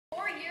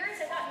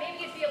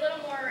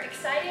more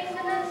exciting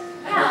than that?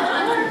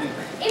 Yeah, more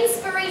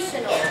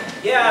inspirational.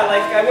 Yeah,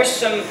 like I wish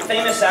some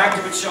famous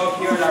actor would show up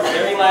here at our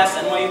very last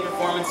NYU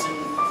performance and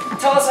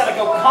tell us how to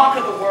go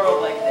conquer the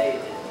world like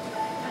they did.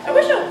 I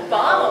wish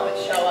Obama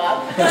would show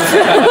up.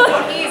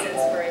 He's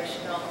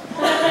inspirational.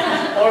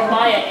 Or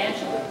Maya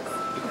Angelou.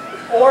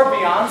 Or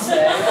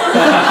Beyonce.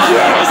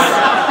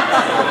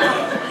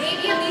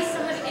 Maybe at least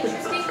someone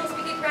interesting will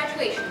speak at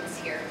graduation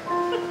this year.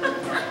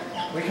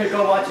 We could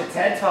go watch a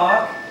TED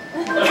Talk.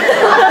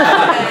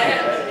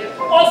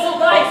 Also,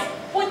 guys,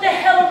 what the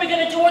hell are we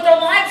going to do with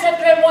our lives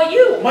after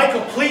NYU?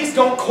 Michael, please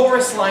don't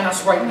chorus line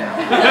us right now.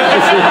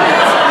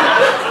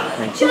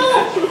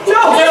 Joe!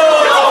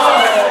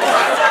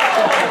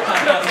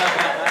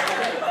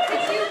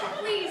 Could you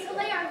please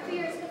allay our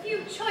fears with a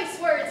few choice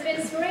words of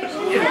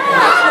inspiration?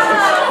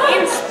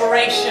 Yeah.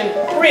 Inspiration?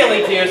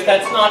 Really, dears,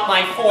 that's not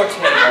my forte.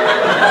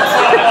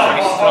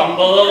 We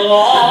stumble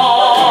along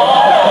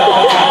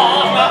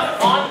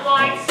on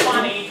life's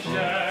funny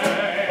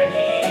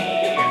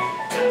journey.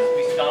 As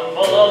we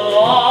stumble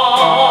along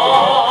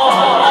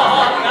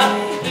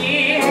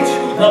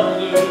into the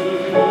blue,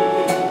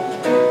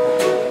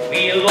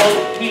 we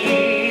look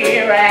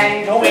here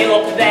and we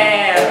look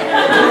there,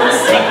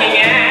 seeking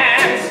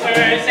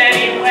answers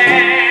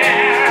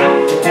anywhere,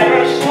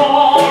 never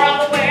sure of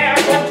where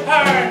to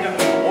turn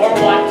or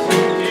what to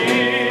do.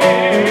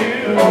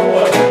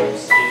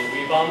 Still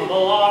we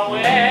bumble our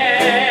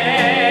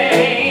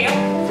way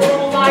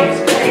through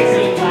life's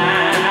crazy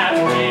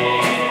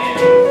labyrinth,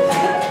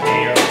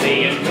 barely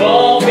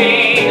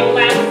knowing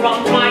left from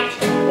right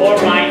or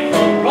right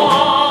from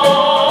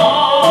wrong.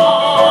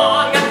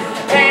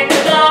 And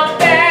the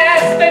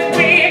best that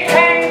we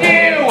can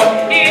do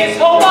is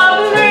hope a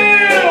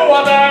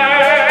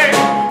bluebird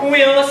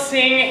will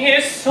sing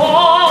his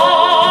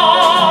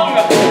song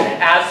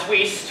as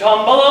we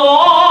stumble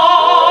along.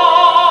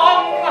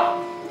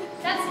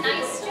 That's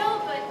nice, Joe,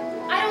 but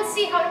I don't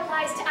see how it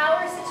applies to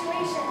our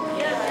situation.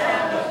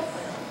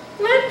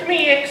 Let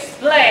me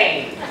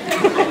explain.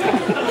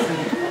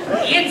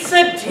 It's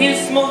a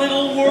dismal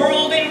little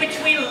world in which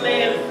we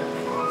live.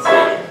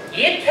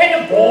 It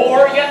can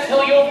bore you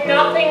till you've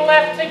nothing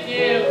left to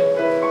give.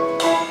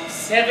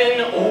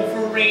 7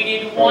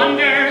 overrated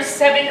wonders,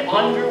 7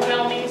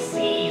 underwhelming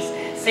seas,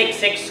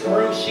 6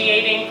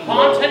 excruciating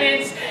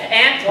continents,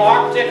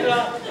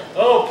 Antarctica.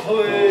 Oh,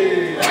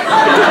 please.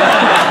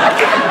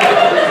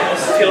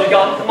 Still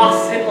you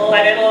mustn't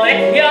let it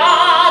lick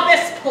ya,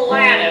 this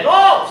planet.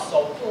 Oh, so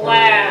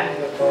bland.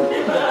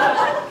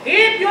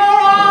 Keep your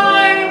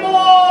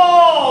eyeball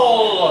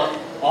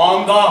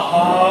on the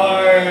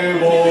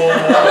highball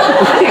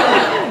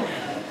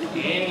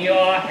in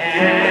your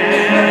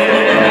hand.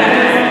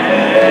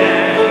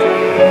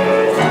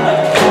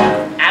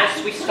 As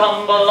we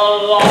stumble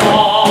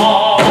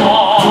along,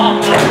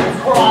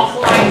 cross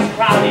life's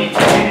crowded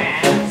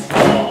dance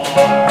floor,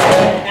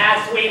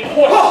 as we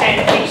push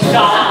and we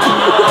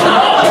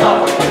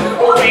shove,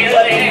 we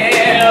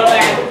live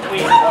and we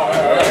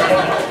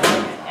work,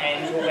 and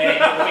when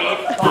we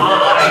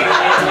finally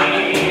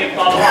leave the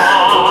bar,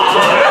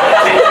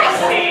 and we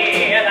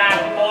see that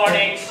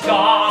morning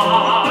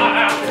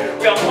star,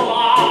 we'll pull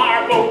our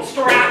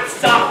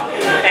bootstraps up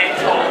and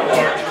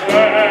homeward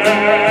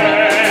turn,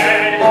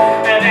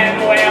 and then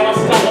we'll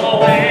stumble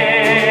away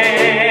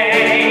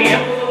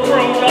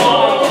through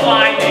dawn's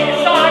blinding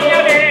sunny,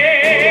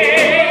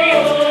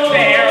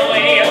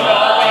 barely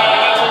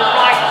knowing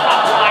right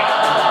from right,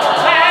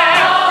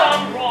 left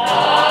from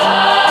wrong.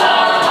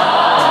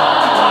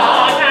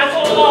 As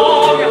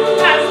long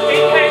as we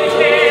can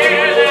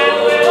hear that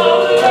little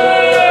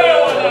bluebird,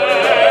 they'll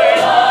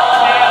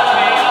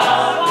sing a song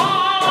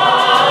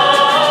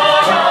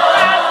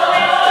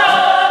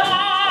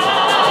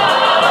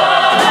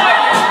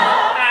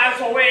as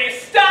we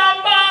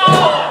stumble,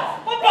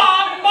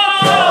 bumble,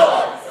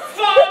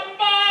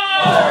 fumble,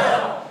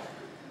 plumble.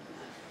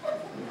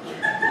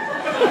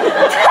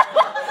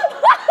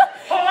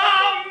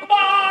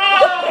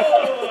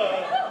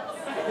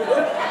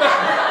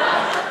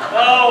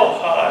 Oh,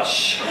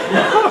 hush.